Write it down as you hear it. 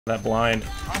That blind.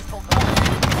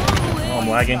 Oh, I'm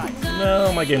lagging.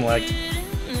 No, my game lagged.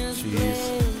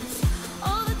 Jeez.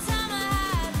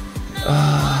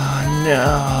 No.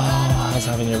 I was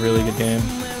having a really good game.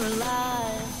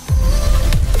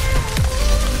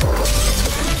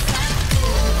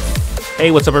 Hey,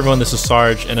 what's up everyone? This is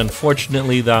Sarge, and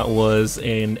unfortunately that was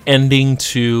an ending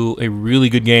to a really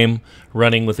good game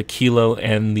running with a Kilo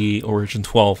and the Origin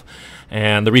 12.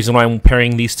 And the reason why I'm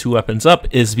pairing these two weapons up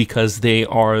is because they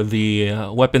are the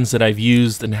weapons that I've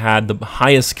used and had the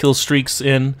highest kill streaks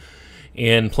in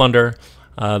Plunder.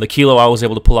 The Kilo, I was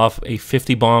able to pull off a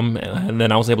 50 bomb, and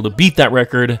then I was able to beat that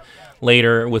record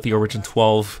later with the Origin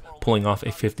 12 pulling off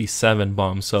a 57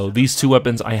 bomb. So these two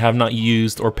weapons I have not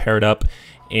used or paired up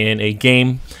in a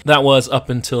game. That was up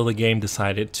until the game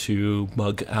decided to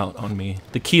bug out on me.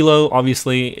 The Kilo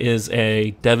obviously is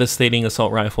a devastating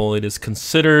assault rifle. It is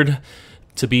considered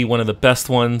to be one of the best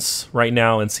ones right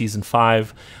now in Season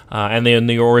 5. And then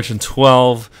the Origin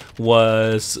 12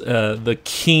 was the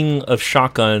king of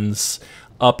shotguns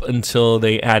up until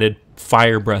they added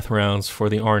fire breath rounds for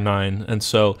the R9. And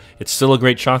so it's still a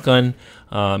great shotgun.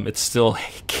 It still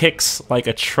kicks like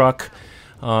a truck.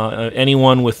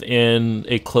 Anyone within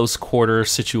a close quarter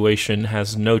situation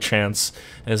has no chance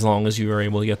as long as you are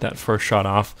able to get that first shot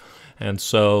off. And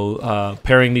so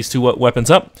pairing these two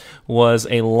weapons up was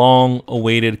a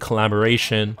long-awaited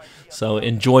collaboration. So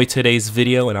enjoy today's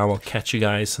video, and I will catch you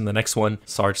guys in the next one.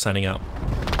 Sarge signing out.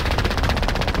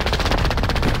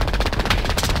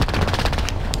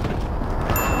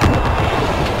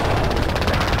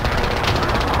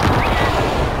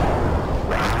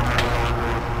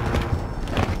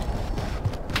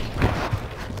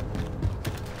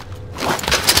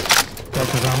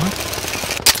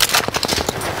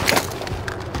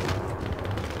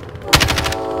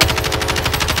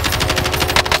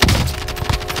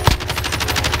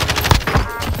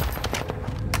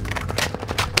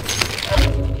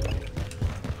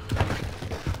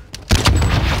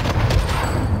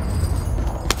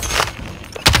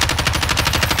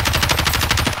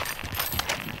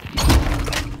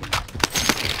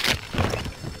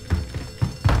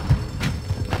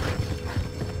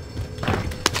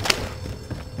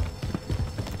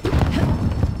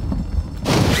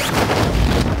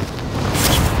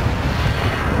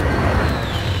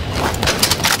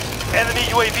 Enemy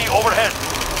UAV overhead.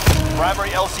 Primary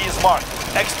LC is marked.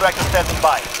 Extractor standing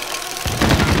by.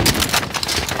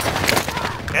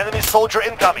 Enemy soldier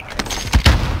incoming.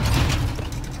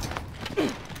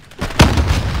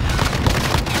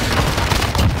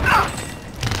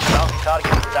 Bounty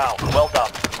target is down. Well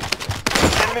done.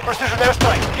 Enemy precision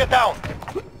airstrike. Get down.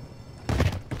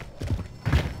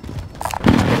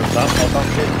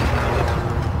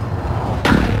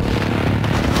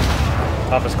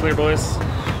 Top is clear, boys.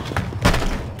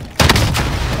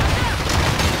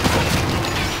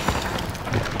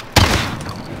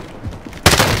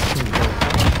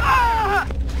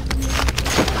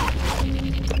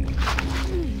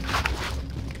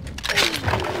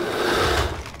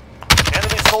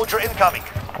 Soldier incoming.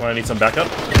 Oh, I need some backup.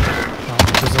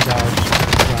 There's a guy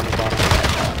down the bottom.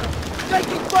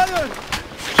 Taking fire!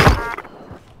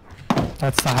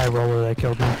 That's the high roller that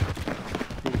killed me.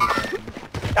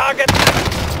 Target!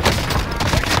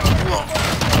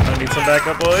 I need some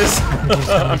backup, boys.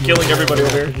 I'm killing everybody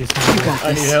over here.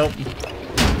 I need help.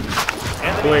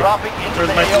 Enemy Wait, dropping into where's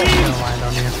the my AO. team? Land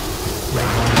on you.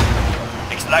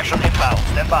 Extraction inbound.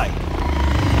 Stand by.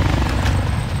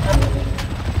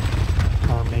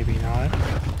 Or maybe not.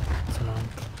 It's annoying.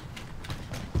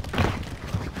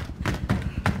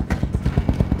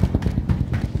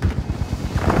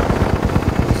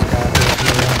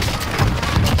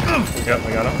 Yep, I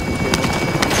got him.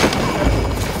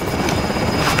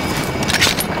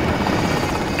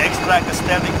 Extract is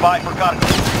standing by for cargo.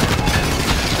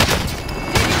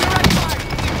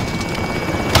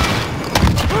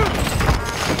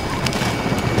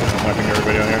 I'm wiping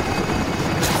everybody on here.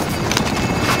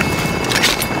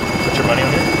 Put your money on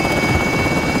here.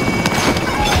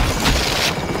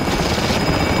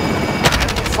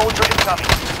 Enemy soldier incoming.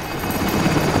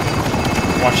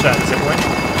 Watch that zip line.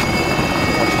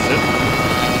 Watch the zip.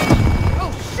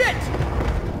 Oh shit!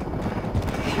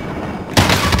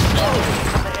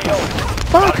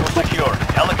 Cargo secure.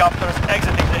 Helicopters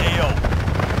exiting the AO.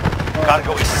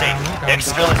 Cargo is safe.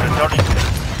 Exfil is returning.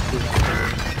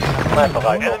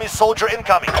 Enemy soldier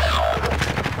incoming.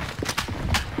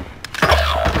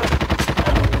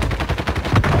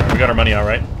 We got our money out,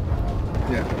 right?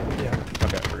 Yeah.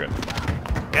 Okay, we're good.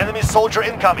 Enemy soldier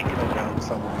incoming. He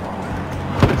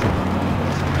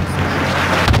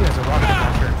has a rocket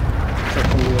launcher.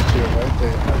 Secondly, to your right,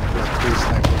 they have three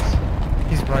snipers.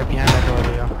 He's right behind that door,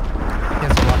 Leo. He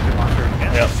has a rocket launcher.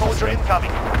 Enemy Yep, soldier that's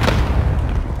incoming.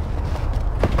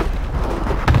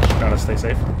 Trying to stay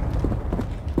safe.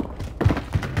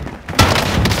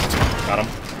 Got him.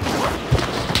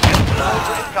 Enemy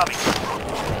soldier incoming.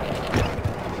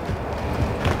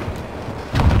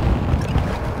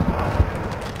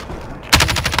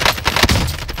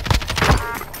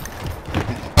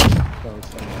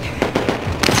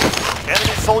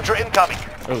 Enemy soldier incoming.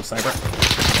 Oh, sniper.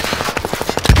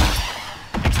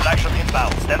 Extraction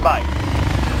inbound. Stand by.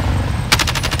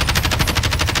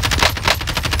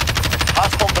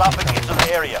 Hostile dropping into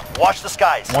the area. Watch the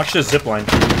skies. Watch this zip line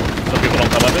so people don't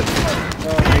come up it.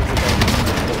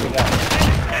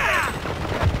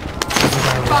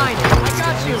 Fine, I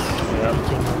got you. Yep. He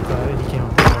came up the elevator.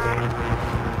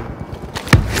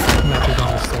 Might be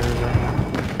down the stairs right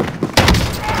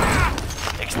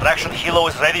now. Extraction helo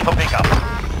is ready for pickup.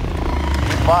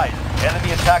 Advise,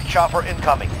 enemy attack chopper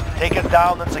incoming. Take it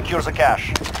down and secure the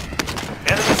cache.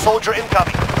 Enemy soldier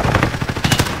incoming.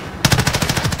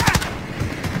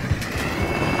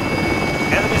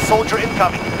 Enemy soldier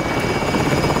incoming.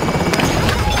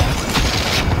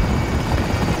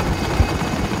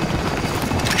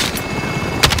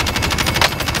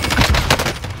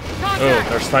 Oh,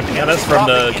 they're sniping at us from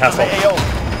the Dropping into castle. AO.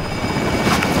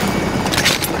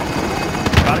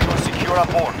 Cargo secure on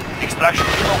board. Extraction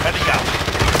helo heading out.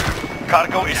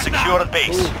 Cargo is secure at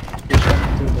base.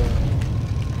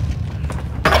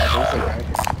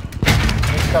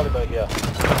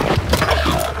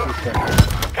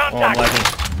 Oh, I'm lagging.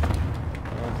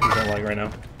 He's on lag right now.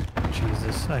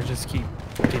 Jesus, I just keep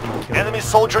getting killed. Enemy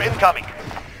soldier incoming.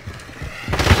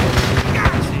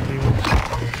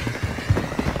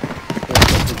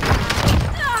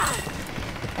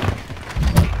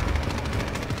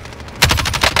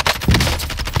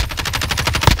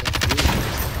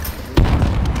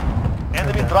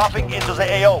 Enemy dropping into the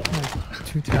AO.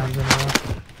 2 times in a row.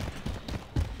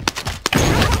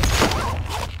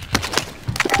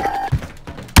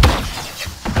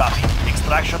 Copy.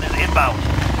 Extraction is inbound.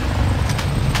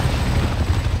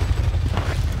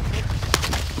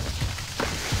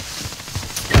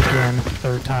 Again,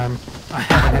 3rd time. I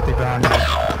haven't hit the ground yet.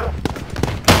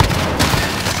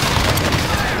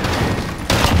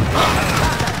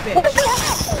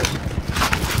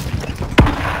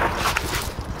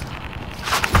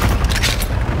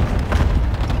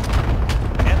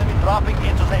 Enemy dropping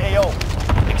into the AO.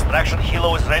 Extraction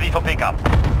helo is ready for pickup.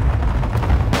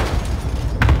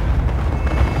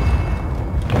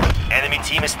 Enemy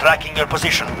team is tracking your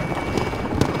position.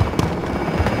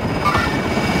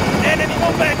 Enemy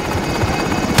movement!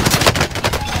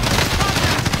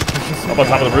 Up on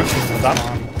top of the roof. Top.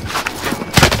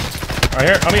 Right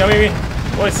here. On me.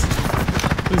 Boys.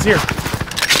 Who's here?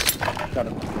 Got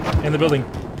him. In the building.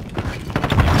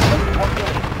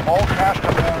 All cash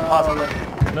coming in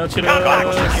deposit. No, shoot Cargo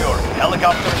us. secure.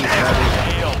 Helicopter is exiting the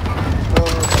AO.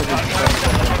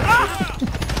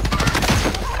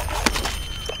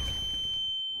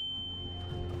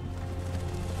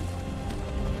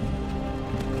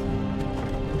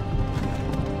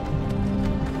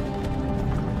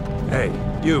 Hey,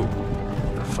 you.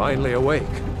 You're finally awake.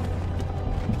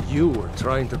 You were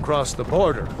trying to cross the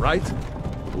border, right?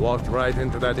 Walked right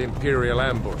into that Imperial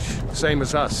ambush, same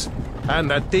as us. And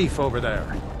that thief over there.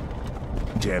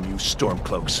 Damn you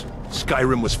Stormcloaks.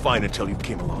 Skyrim was fine until you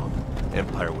came along.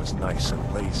 Empire was nice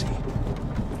and lazy.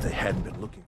 If they hadn't